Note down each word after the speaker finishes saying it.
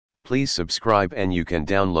Please subscribe, and you can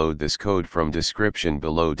download this code from description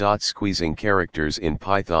below. Squeezing characters in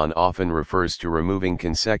Python often refers to removing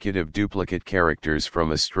consecutive duplicate characters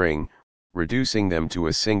from a string, reducing them to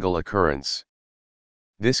a single occurrence.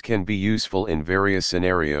 This can be useful in various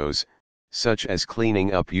scenarios, such as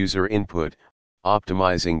cleaning up user input,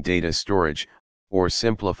 optimizing data storage, or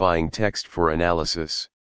simplifying text for analysis.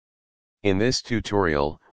 In this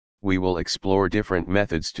tutorial, we will explore different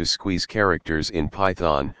methods to squeeze characters in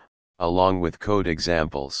Python, along with code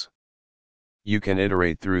examples. You can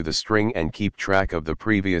iterate through the string and keep track of the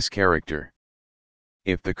previous character.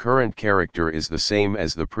 If the current character is the same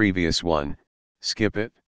as the previous one, skip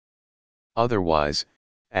it. Otherwise,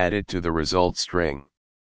 add it to the result string.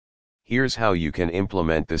 Here's how you can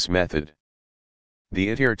implement this method. The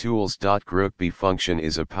itertools.groupby function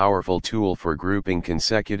is a powerful tool for grouping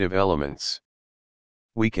consecutive elements.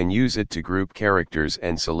 We can use it to group characters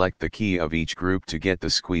and select the key of each group to get the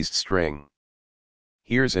squeezed string.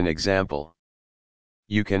 Here's an example.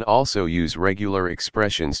 You can also use regular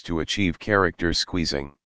expressions to achieve character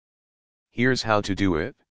squeezing. Here's how to do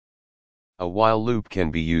it. A while loop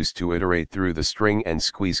can be used to iterate through the string and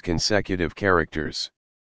squeeze consecutive characters.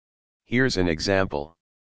 Here's an example.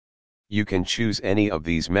 You can choose any of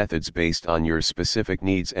these methods based on your specific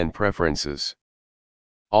needs and preferences.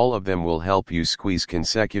 All of them will help you squeeze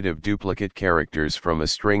consecutive duplicate characters from a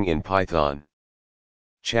string in Python.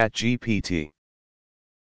 ChatGPT